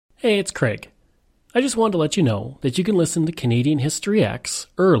Hey, it's Craig. I just wanted to let you know that you can listen to Canadian History X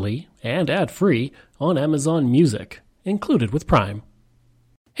early and ad-free on Amazon Music, included with Prime.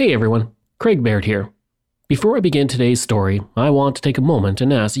 Hey everyone, Craig Baird here. Before I begin today's story, I want to take a moment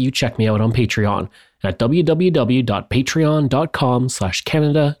and ask that you check me out on Patreon at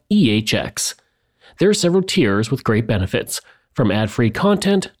www.patreon.com/CanadaEHX. There are several tiers with great benefits, from ad-free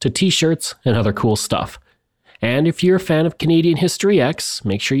content to t-shirts and other cool stuff. And if you're a fan of Canadian History X,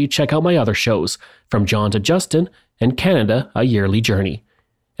 make sure you check out my other shows, From John to Justin and Canada, A Yearly Journey.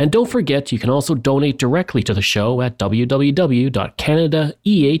 And don't forget, you can also donate directly to the show at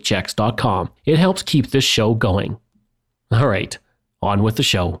www.canadaehx.com. It helps keep this show going. Alright, on with the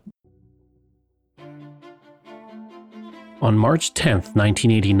show. On March 10th,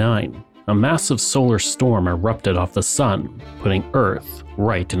 1989, a massive solar storm erupted off the sun, putting Earth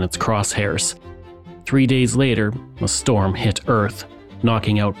right in its crosshairs. 3 days later, a storm hit Earth,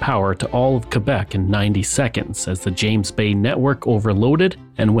 knocking out power to all of Quebec in 90 seconds as the James Bay network overloaded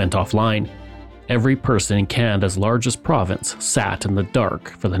and went offline. Every person in Canada's largest province sat in the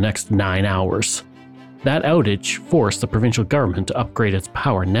dark for the next 9 hours. That outage forced the provincial government to upgrade its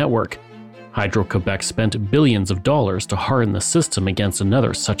power network. Hydro-Quebec spent billions of dollars to harden the system against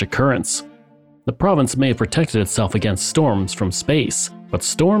another such occurrence. The province may have protected itself against storms from space, but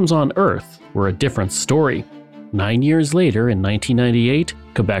storms on Earth were a different story. 9 years later, in 1998,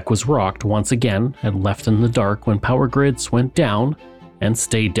 Quebec was rocked once again and left in the dark when power grids went down and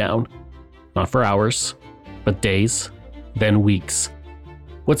stayed down. Not for hours, but days, then weeks.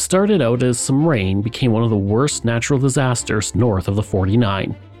 What started out as some rain became one of the worst natural disasters north of the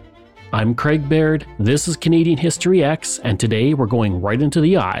 49. I'm Craig Baird, this is Canadian History X, and today we're going right into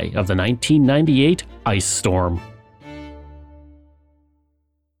the eye of the 1998 ice storm.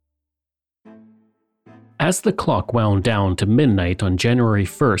 As the clock wound down to midnight on January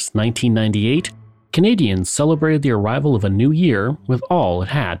 1st, 1998, Canadians celebrated the arrival of a new year with all it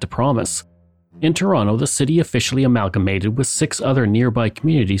had to promise. In Toronto, the city officially amalgamated with 6 other nearby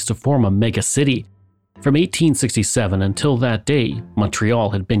communities to form a mega-city. From 1867 until that day, Montreal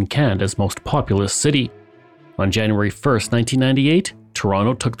had been Canada's most populous city. On January 1st, 1998,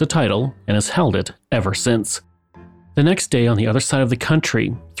 Toronto took the title and has held it ever since. The next day, on the other side of the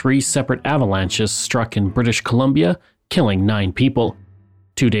country, 3 separate avalanches struck in British Columbia, killing 9 people.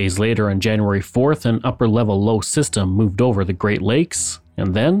 2 days later, on January 4th, an upper-level low system moved over the Great Lakes,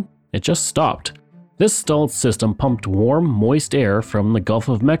 and then it just stopped. This stalled system pumped warm, moist air from the Gulf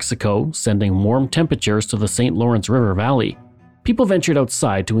of Mexico, sending warm temperatures to the St. Lawrence River Valley. People ventured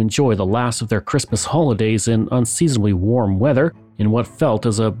outside to enjoy the last of their Christmas holidays in unseasonably warm weather in what felt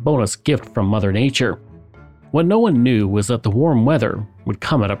as a bonus gift from Mother Nature. What no one knew was that the warm weather would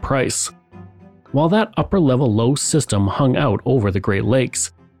come at a price. While that upper-level low system hung out over the Great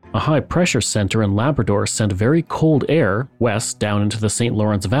Lakes, a high-pressure center in Labrador sent very cold air west down into the St.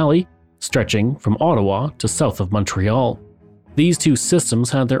 Lawrence Valley, stretching from Ottawa to south of Montreal. These two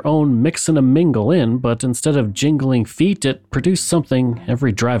systems had their own mix and a mingle in, but instead of jingling feet, it produced something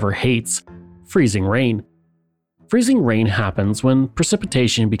every driver hates: freezing rain. Freezing rain happens when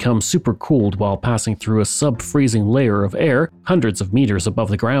precipitation becomes supercooled while passing through a sub-freezing layer of air hundreds of meters above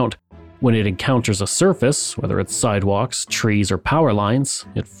the ground. When it encounters a surface, whether it's sidewalks, trees, or power lines,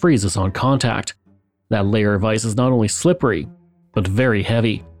 it freezes on contact. That layer of ice is not only slippery, but very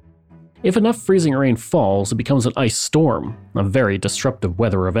heavy. If enough freezing rain falls, it becomes an ice storm, a very disruptive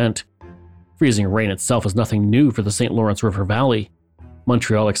weather event. Freezing rain itself is nothing new for the St. Lawrence River Valley.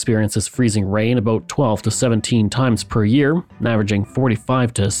 Montreal experiences freezing rain about 12 to 17 times per year, averaging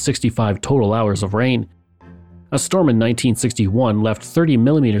 45 to 65 total hours of rain. A storm in 1961 left 30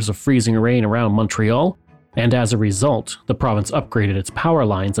 millimeters of freezing rain around Montreal, and as a result, the province upgraded its power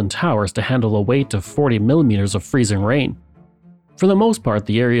lines and towers to handle a weight of 40 millimeters of freezing rain. For the most part,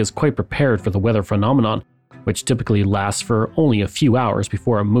 the area is quite prepared for the weather phenomenon, which typically lasts for only a few hours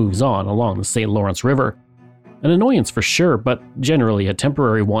before it moves on along the St. Lawrence River. An annoyance for sure, but generally a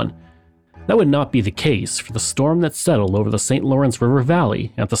temporary one. That would not be the case for the storm that settled over the St. Lawrence River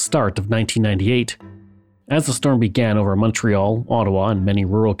Valley at the start of 1998. As the storm began over Montreal, Ottawa, and many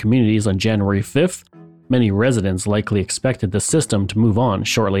rural communities on January 5th, many residents likely expected the system to move on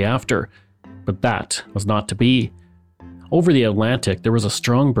shortly after. But that was not to be. Over the Atlantic, there was a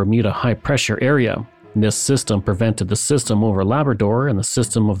strong Bermuda high-pressure area. This system prevented the system over Labrador and the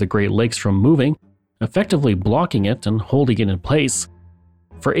system of the Great Lakes from moving, effectively blocking it and holding it in place.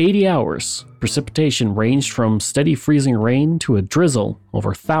 For 80 hours, precipitation ranged from steady freezing rain to a drizzle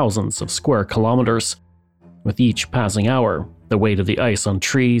over thousands of square kilometers. With each passing hour, the weight of the ice on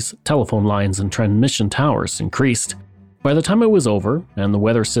trees, telephone lines, and transmission towers increased. By the time it was over, and the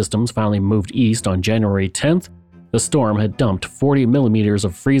weather systems finally moved east on January 10th, the storm had dumped 40 millimeters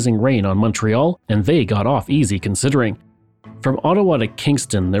of freezing rain on Montreal, and they got off easy considering. From Ottawa to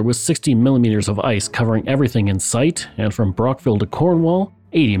Kingston, there was 60 millimeters of ice covering everything in sight, and from Brockville to Cornwall,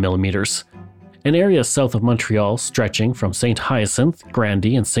 80 millimeters. An area south of Montreal, stretching from St. Hyacinthe,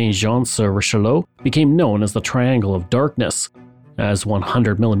 Grandy, and St. Jean-sur-Richelieu, became known as the Triangle of Darkness, as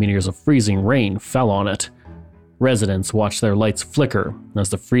 100 millimeters of freezing rain fell on it. Residents watched their lights flicker as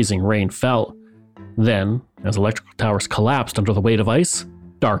the freezing rain fell. Then, as electrical towers collapsed under the weight of ice,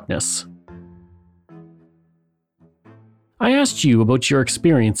 darkness. I asked you about your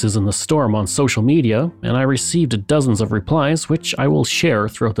experiences in the storm on social media, and I received dozens of replies, which I will share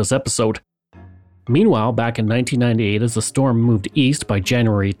throughout this episode. Meanwhile, back in 1998, as the storm moved east by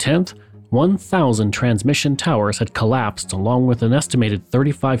January 10th, 1,000 transmission towers had collapsed, along with an estimated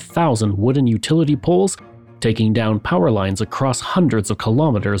 35,000 wooden utility poles, taking down power lines across hundreds of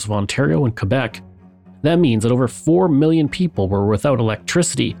kilometers of Ontario and Quebec. That means that over 4 million people were without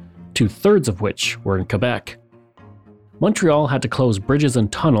electricity, 2/3 of which were in Quebec. Montreal had to close bridges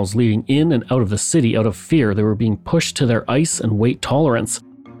and tunnels leading in and out of the city out of fear they were being pushed to their ice and weight tolerance.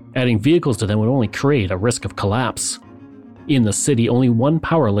 Adding vehicles to them would only create a risk of collapse. In the city, only one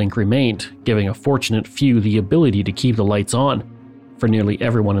power link remained, giving a fortunate few the ability to keep the lights on. For nearly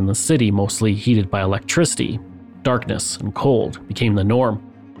everyone in the city, mostly heated by electricity, darkness and cold became the norm.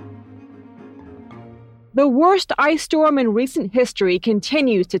 The worst ice storm in recent history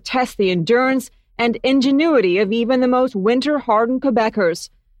continues to test the endurance and ingenuity of even the most winter-hardened Quebecers.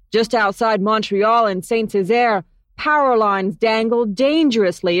 Just outside Montreal and Saint-Césaire, power lines dangle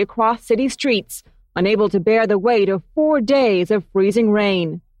dangerously across city streets, unable to bear the weight of 4 days of freezing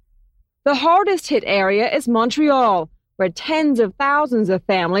rain. The hardest hit area is Montreal, where tens of thousands of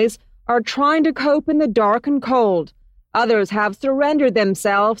families are trying to cope in the dark and cold. Others have surrendered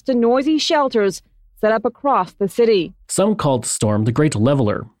themselves to noisy shelters set up across the city. Some called the storm the Great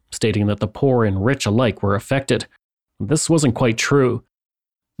Leveler, stating that the poor and rich alike were affected. This wasn't quite true.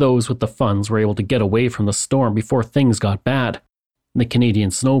 Those with the funds were able to get away from the storm before things got bad. The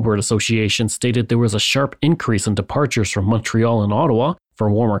Canadian Snowbird Association stated there was a sharp increase in departures from Montreal and Ottawa for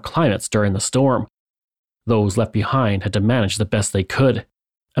warmer climates during the storm. Those left behind had to manage the best they could.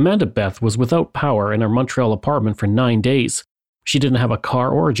 Amanda Beth was without power in her Montreal apartment for 9 days. She didn't have a car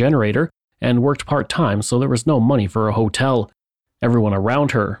or a generator and worked part-time, so there was no money for a hotel. Everyone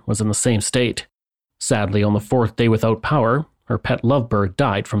around her was in the same state. Sadly, on the 4th day without power, her pet lovebird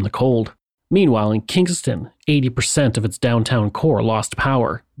died from the cold. Meanwhile, in Kingston, 80% of its downtown core lost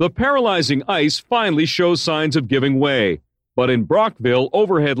power. The paralyzing ice finally shows signs of giving way, but in Brockville,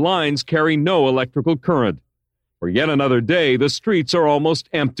 overhead lines carry no electrical current. For yet another day, the streets are almost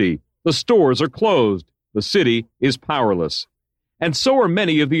empty. The stores are closed. The city is powerless. And so are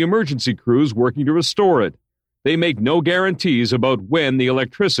many of the emergency crews working to restore it. They make no guarantees about when the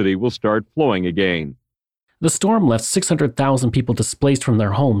electricity will start flowing again. The storm left 600,000 people displaced from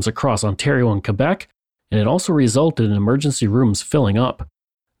their homes across Ontario and Quebec, and it also resulted in emergency rooms filling up.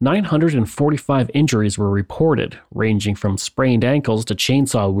 945 injuries were reported, ranging from sprained ankles to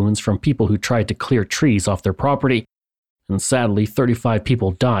chainsaw wounds from people who tried to clear trees off their property. And sadly, 35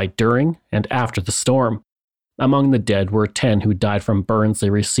 people died during and after the storm. Among the dead were 10 who died from burns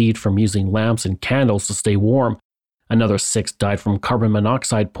they received from using lamps and candles to stay warm. Another 6 died from carbon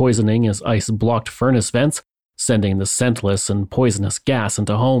monoxide poisoning as ice blocked furnace vents, sending the scentless and poisonous gas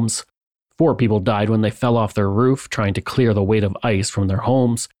into homes. 4 people died when they fell off their roof trying to clear the weight of ice from their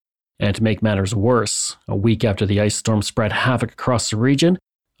homes. And to make matters worse, a week after the ice storm spread havoc across the region,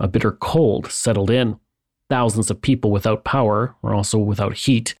 a bitter cold settled in. Thousands of people without power were also without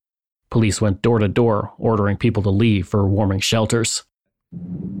heat. Police went door to door, ordering people to leave for warming shelters.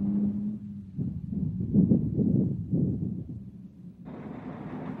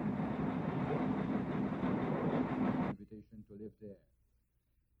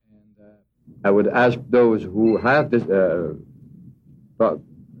 I would ask those who have this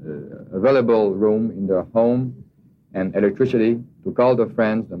available room in their home and electricity to call their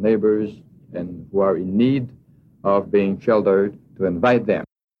friends, their neighbors, and who are in need of being sheltered to invite them.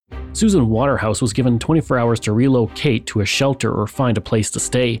 Susan Waterhouse was given 24 hours to relocate to a shelter or find a place to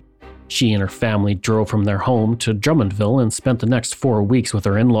stay. She and her family drove from their home to Drummondville and spent the next 4 weeks with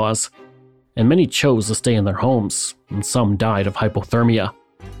her in-laws. And many chose to stay in their homes, and some died of hypothermia.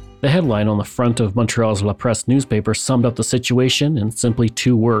 The headline on the front of Montreal's La Presse newspaper summed up the situation in simply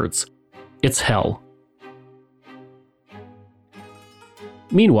 2 words: it's hell.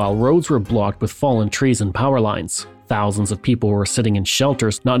 Meanwhile, roads were blocked with fallen trees and power lines. Thousands of people were sitting in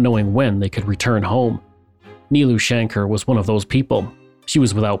shelters, not knowing when they could return home. Neelu Shankar was one of those people. She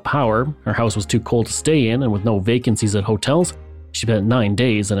was without power, her house was too cold to stay in, and with no vacancies at hotels, she spent 9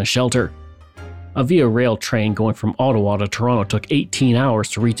 days in a shelter. A Via Rail train going from Ottawa to Toronto took 18 hours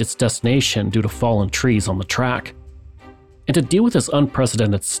to reach its destination due to fallen trees on the track. And to deal with this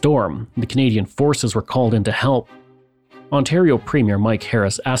unprecedented storm, the Canadian forces were called in to help. Ontario Premier Mike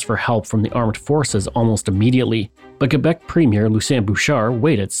Harris asked for help from the armed forces almost immediately, but Quebec Premier Lucien Bouchard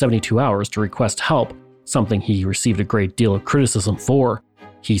waited 72 hours to request help, something he received a great deal of criticism for.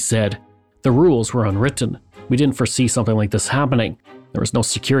 He said, "The rules were unwritten. We didn't foresee something like this happening. There was no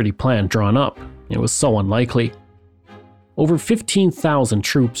security plan drawn up. It was so unlikely." Over 15,000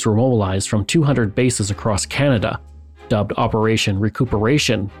 troops were mobilized from 200 bases across Canada. Dubbed Operation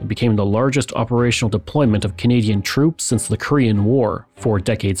Recuperation, it became the largest operational deployment of Canadian troops since the Korean War 4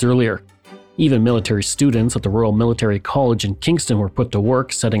 decades earlier. Even military students at the Royal Military College in Kingston were put to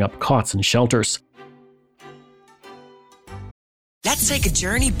work setting up cots and shelters. Let's take a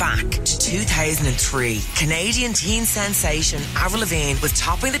journey back to 2003. Canadian teen sensation Avril Lavigne was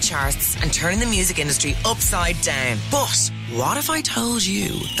topping the charts and turning the music industry upside down. But what if I told you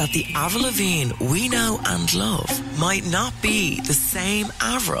that the Avril Lavigne we know and love might not be the same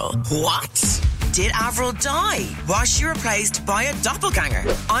Avril? What? Did Avril die? Was she replaced by a doppelganger?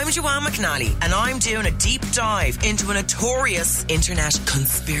 I'm Joanne McNally, and I'm doing a deep dive into a notorious internet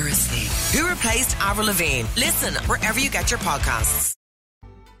conspiracy. Who replaced Avril Lavigne? Listen wherever you get your podcasts.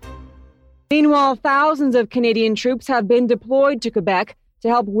 Meanwhile, thousands of Canadian troops have been deployed to Quebec to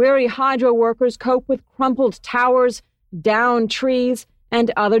help weary hydro workers cope with crumpled towers, downed trees, and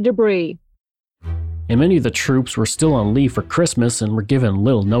other debris. And many of the troops were still on leave for Christmas and were given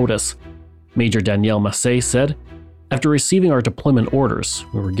little notice. Major Danielle Massé said, "After receiving our deployment orders,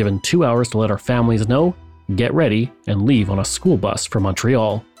 we were given 2 hours to let our families know, get ready, and leave on a school bus for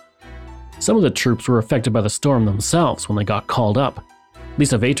Montreal." Some of the troops were affected by the storm themselves when they got called up.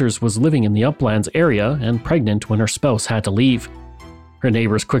 Lisa Vaters was living in the Uplands area and pregnant when her spouse had to leave. Her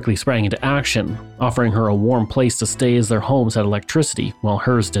neighbors quickly sprang into action, offering her a warm place to stay as their homes had electricity while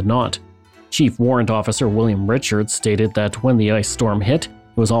hers did not. Chief Warrant Officer William Richards stated that when the ice storm hit,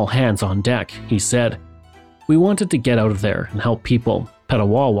 it was all hands on deck. He said, "We wanted to get out of there and help people.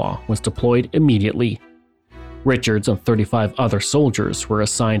 Petawawa was deployed immediately." Richards and 35 other soldiers were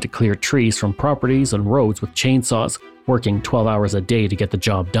assigned to clear trees from properties and roads with chainsaws, working 12 hours a day to get the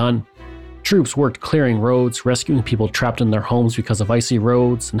job done. Troops worked clearing roads, rescuing people trapped in their homes because of icy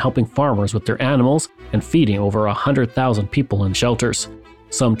roads, and helping farmers with their animals, and feeding over 100,000 people in shelters.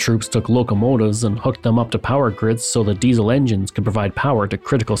 Some troops took locomotives and hooked them up to power grids so the diesel engines could provide power to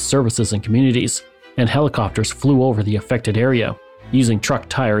critical services and communities, and helicopters flew over the affected area, using truck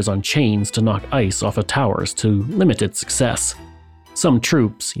tires on chains to knock ice off of towers to limited success. Some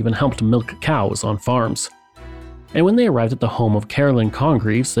troops even helped milk cows on farms. And when they arrived at the home of Carolyn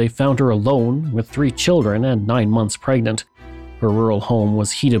Congreves, they found her alone with 3 children and 9 months pregnant. Her rural home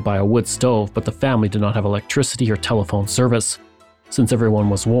was heated by a wood stove, but the family did not have electricity or telephone service. Since everyone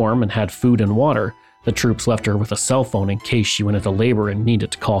was warm and had food and water, the troops left her with a cell phone in case she went into labor and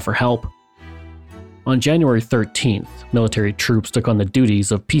needed to call for help. On January 13th, military troops took on the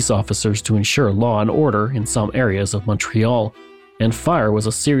duties of peace officers to ensure law and order in some areas of Montreal. And fire was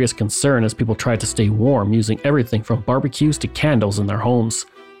a serious concern as people tried to stay warm using everything from barbecues to candles in their homes.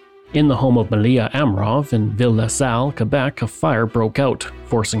 In the home of Malia Amrov in Ville-la-Salle, Quebec, a fire broke out,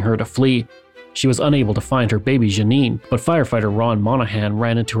 forcing her to flee. She was unable to find her baby Janine, but firefighter Ron Monahan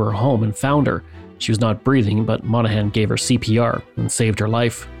ran into her home and found her. She was not breathing, but Monahan gave her CPR and saved her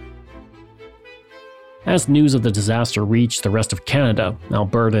life. As news of the disaster reached the rest of Canada,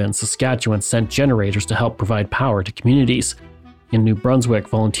 Alberta and Saskatchewan sent generators to help provide power to communities. In New Brunswick,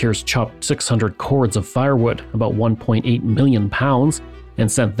 volunteers chopped 600 cords of firewood, about 1.8 million pounds,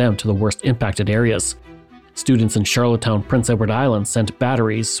 and sent them to the worst impacted areas. Students in Charlottetown, Prince Edward Island sent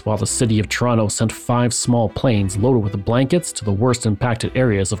batteries, while the city of Toronto sent 5 small planes loaded with blankets to the worst impacted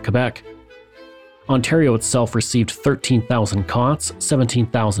areas of Quebec. Ontario itself received 13,000 cots,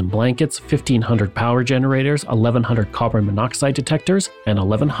 17,000 blankets, 1,500 power generators, 1,100 carbon monoxide detectors, and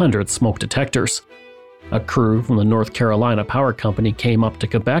 1,100 smoke detectors. A crew from the North Carolina Power Company came up to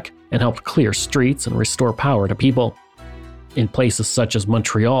Quebec and helped clear streets and restore power to people. In places such as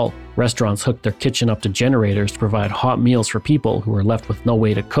Montreal, restaurants hooked their kitchen up to generators to provide hot meals for people who were left with no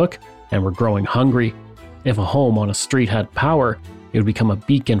way to cook and were growing hungry. If a home on a street had power, it would become a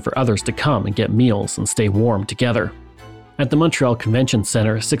beacon for others to come and get meals and stay warm together. At the Montreal Convention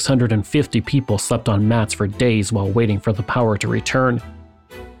Centre, 650 people slept on mats for days while waiting for the power to return.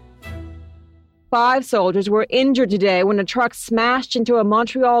 5 soldiers were injured today when a truck smashed into a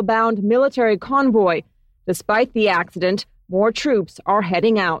Montreal-bound military convoy. Despite the accident, more troops are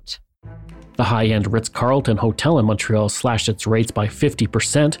heading out. The high-end Ritz-Carlton Hotel in Montreal slashed its rates by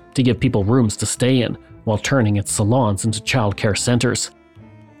 50% to give people rooms to stay in, while turning its salons into childcare centers.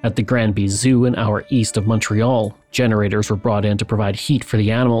 At the Granby Zoo an hour east of Montreal, generators were brought in to provide heat for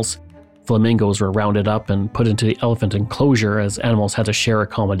the animals. Flamingos were rounded up and put into the elephant enclosure as animals had to share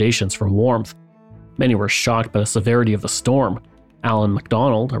accommodations for warmth. Many were shocked by the severity of the storm. Alan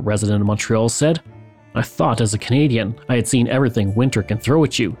MacDonald, a resident of Montreal, said, "I thought as a Canadian I had seen everything winter can throw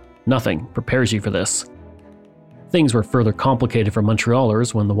at you. Nothing prepares you for this." Things were further complicated for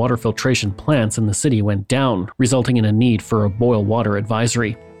Montrealers when the water filtration plants in the city went down, resulting in a need for a boil water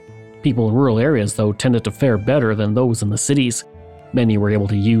advisory. People in rural areas, though, tended to fare better than those in the cities. Many were able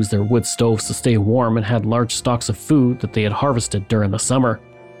to use their wood stoves to stay warm and had large stocks of food that they had harvested during the summer.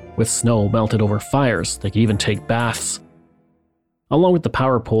 With snow melted over fires, they could even take baths. Along with the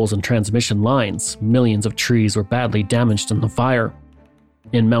power poles and transmission lines, millions of trees were badly damaged in the fire.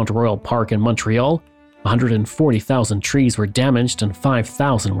 In Mount Royal Park in Montreal, 140,000 trees were damaged and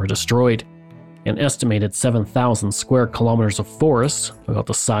 5,000 were destroyed. An estimated 7,000 square kilometers of forest, about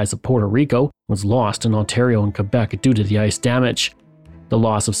the size of Puerto Rico, was lost in Ontario and Quebec due to the ice damage. The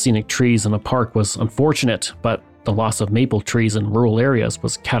loss of scenic trees in a park was unfortunate, but the loss of maple trees in rural areas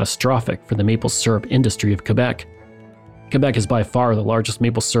was catastrophic for the maple syrup industry of Quebec. Quebec is by far the largest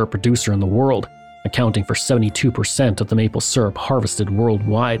maple syrup producer in the world, accounting for 72% of the maple syrup harvested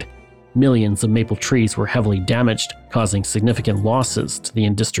worldwide. Millions of maple trees were heavily damaged, causing significant losses to the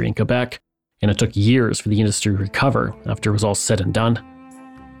industry in Quebec, and it took years for the industry to recover after it was all said and done.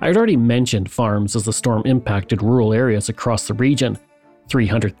 I had already mentioned farms as the storm impacted rural areas across the region.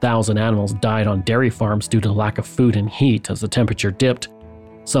 300,000 animals died on dairy farms due to lack of food and heat as the temperature dipped.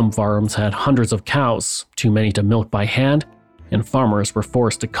 Some farms had hundreds of cows, too many to milk by hand, and farmers were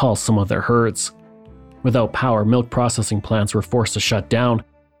forced to cull some of their herds. Without power, milk processing plants were forced to shut down.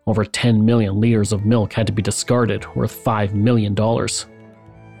 Over 10 million liters of milk had to be discarded, worth $5 million.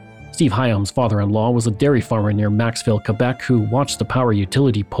 Steve Hyam's father-in-law was a dairy farmer near Maxville, Quebec, who watched the power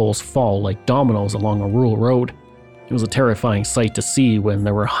utility poles fall like dominoes along a rural road. It was a terrifying sight to see when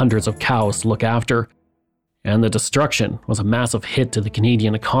there were hundreds of cows to look after. And the destruction was a massive hit to the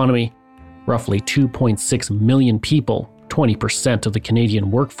Canadian economy. Roughly 2.6 million people, 20% of the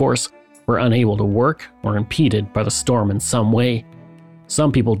Canadian workforce, were unable to work or impeded by the storm in some way.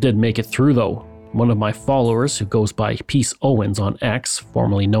 Some people did make it through though. One of my followers, who goes by Peace Owens on X,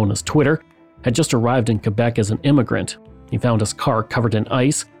 formerly known as Twitter, had just arrived in Quebec as an immigrant. He found his car covered in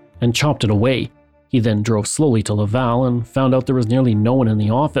ice and chopped it away. He then drove slowly to Laval and found out there was nearly no one in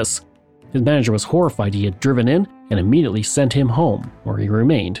the office. His manager was horrified he had driven in and immediately sent him home, where he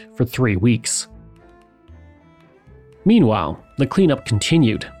remained for 3 weeks. Meanwhile, the cleanup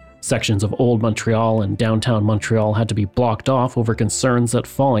continued. Sections of Old Montreal and downtown Montreal had to be blocked off over concerns that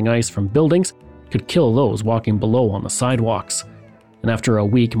falling ice from buildings could kill those walking below on the sidewalks. And after a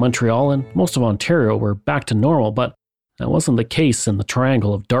week, Montreal and most of Ontario were back to normal, but that wasn't the case in the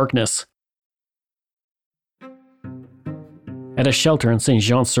Triangle of Darkness. At a shelter in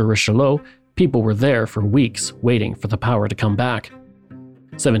Saint-Jean-sur-Richelieu, people were there for weeks waiting for the power to come back.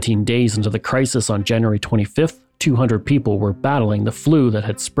 17 days into the crisis on January 25th, 200 people were battling the flu that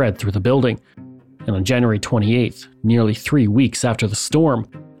had spread through the building. And on January 28th, nearly 3 weeks after the storm,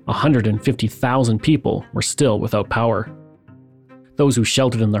 150,000 people were still without power. Those who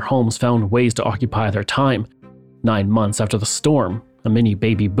sheltered in their homes found ways to occupy their time. 9 months after the storm, a mini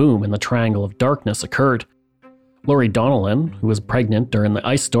baby boom in the Triangle of Darkness occurred. Lori Donnellan, who was pregnant during the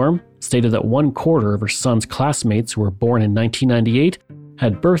ice storm, stated that 1/4 of her son's classmates who were born in 1998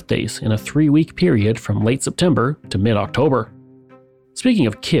 had birthdays in a 3-week period from late September to mid-October. Speaking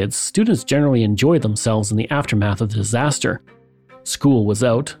of kids, students generally enjoyed themselves in the aftermath of the disaster. School was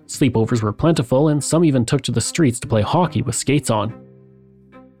out, sleepovers were plentiful, and some even took to the streets to play hockey with skates on.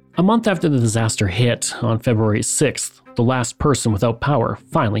 A month after the disaster hit, on February 6th, the last person without power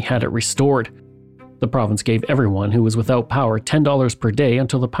finally had it restored. The province gave everyone who was without power $10 per day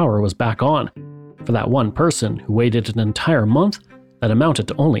until the power was back on. For that one person who waited an entire month, that amounted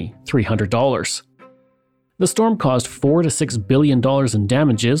to only $300. The storm caused $4 to $6 billion in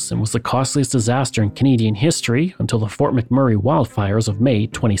damages and was the costliest disaster in Canadian history until the Fort McMurray wildfires of May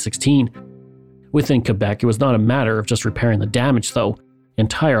 2016. Within Quebec, it was not a matter of just repairing the damage, though.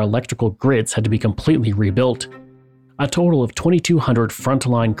 Entire electrical grids had to be completely rebuilt. A total of 2,200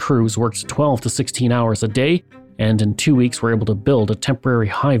 frontline crews worked 12 to 16 hours a day, and in 2 weeks were able to build a temporary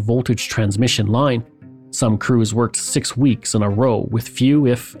high-voltage transmission line. Some crews worked 6 weeks in a row with few,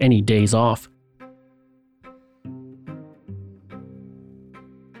 if any, days off.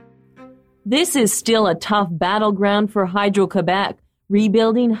 This is still a tough battleground for Hydro-Quebec,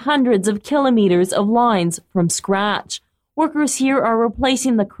 rebuilding hundreds of kilometers of lines from scratch. Workers here are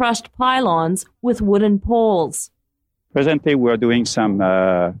replacing the crushed pylons with wooden poles. Presently, we're doing some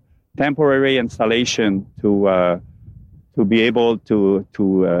temporary installation to be able to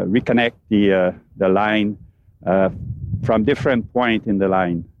reconnect the line from different points in the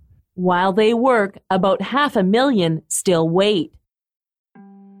line. While they work, about 500,000 still wait.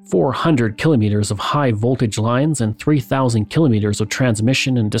 400 kilometers of high-voltage lines and 3,000 kilometers of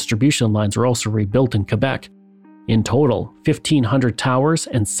transmission and distribution lines are also rebuilt in Quebec. In total, 1,500 towers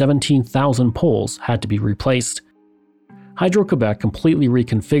and 17,000 poles had to be replaced. Hydro-Quebec completely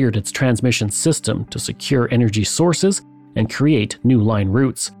reconfigured its transmission system to secure energy sources and create new line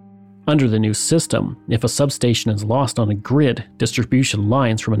routes. Under the new system, if a substation is lost on a grid, distribution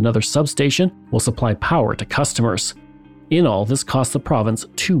lines from another substation will supply power to customers. In all, this cost the province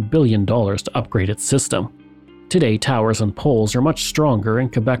 $2 billion to upgrade its system. Today, towers and poles are much stronger,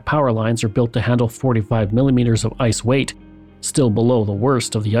 and Quebec power lines are built to handle 45 millimeters of ice weight, still below the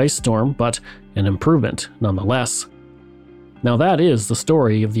worst of the ice storm, but an improvement nonetheless. Now that is the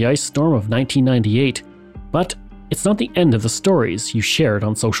story of the ice storm of 1998, but it's not the end of the stories you shared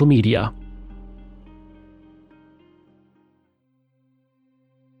on social media.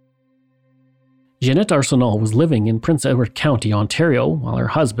 Jeanette Arsenault was living in Prince Edward County, Ontario, while her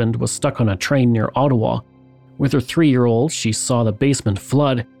husband was stuck on a train near Ottawa. With her 3-year-old, she saw the basement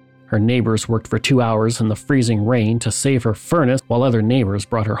flood. Her neighbors worked for 2 hours in the freezing rain to save her furnace, while other neighbors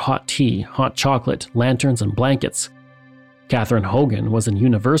brought her hot tea, hot chocolate, lanterns, and blankets. Catherine Hogan was in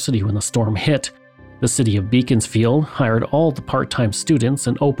university when the storm hit. The city of Beaconsfield hired all the part-time students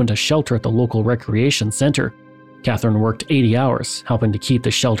and opened a shelter at the local recreation center. Catherine worked 80 hours, helping to keep the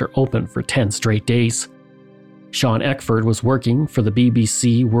shelter open for 10 straight days. Sean Eckford was working for the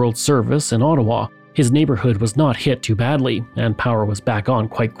BBC World Service in Ottawa. His neighborhood was not hit too badly, and power was back on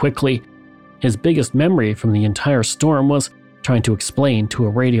quite quickly. His biggest memory from the entire storm was trying to explain to a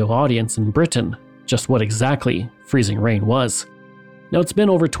radio audience in Britain just what exactly freezing rain was. Now, it's been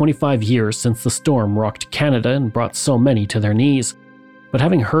over 25 years since the storm rocked Canada and brought so many to their knees. But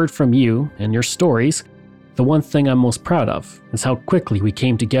having heard from you and your stories, the one thing I'm most proud of is how quickly we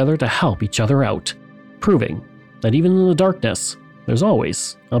came together to help each other out, proving that even in the darkness, there's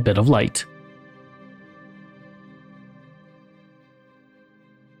always a bit of light.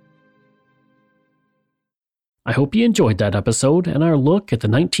 I hope you enjoyed that episode and our look at the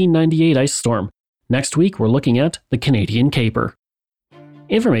 1998 ice storm. Next week, we're looking at the Canadian Caper.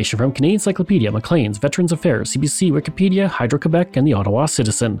 Information from Canadian Encyclopedia, Maclean's, Veterans Affairs, CBC, Wikipedia, Hydro-Quebec, and the Ottawa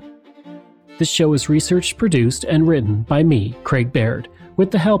Citizen. This show is researched, produced, and written by me, Craig Baird, with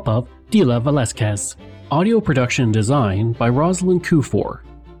the help of Dila Velasquez. Audio production and design by Rosalind Kufor.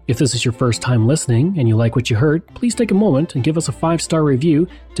 If this is your first time listening and you like what you heard, please take a moment and give us a 5-star review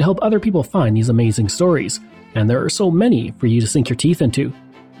to help other people find these amazing stories. And there are so many for you to sink your teeth into.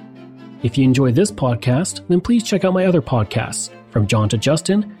 If you enjoy this podcast, then please check out my other podcasts, From John to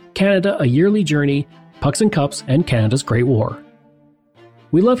Justin, Canada, A Yearly Journey, Pucks and Cups, and Canada's Great War.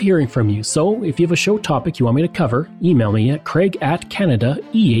 We love hearing from you, so if you have a show topic you want me to cover, email me at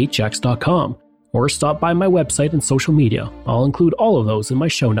craig@canadaehx.com or stop by my website and social media. I'll include all of those in my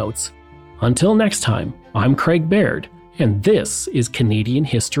show notes. Until next time, I'm Craig Baird, and this is Canadian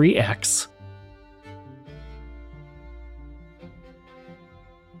History X.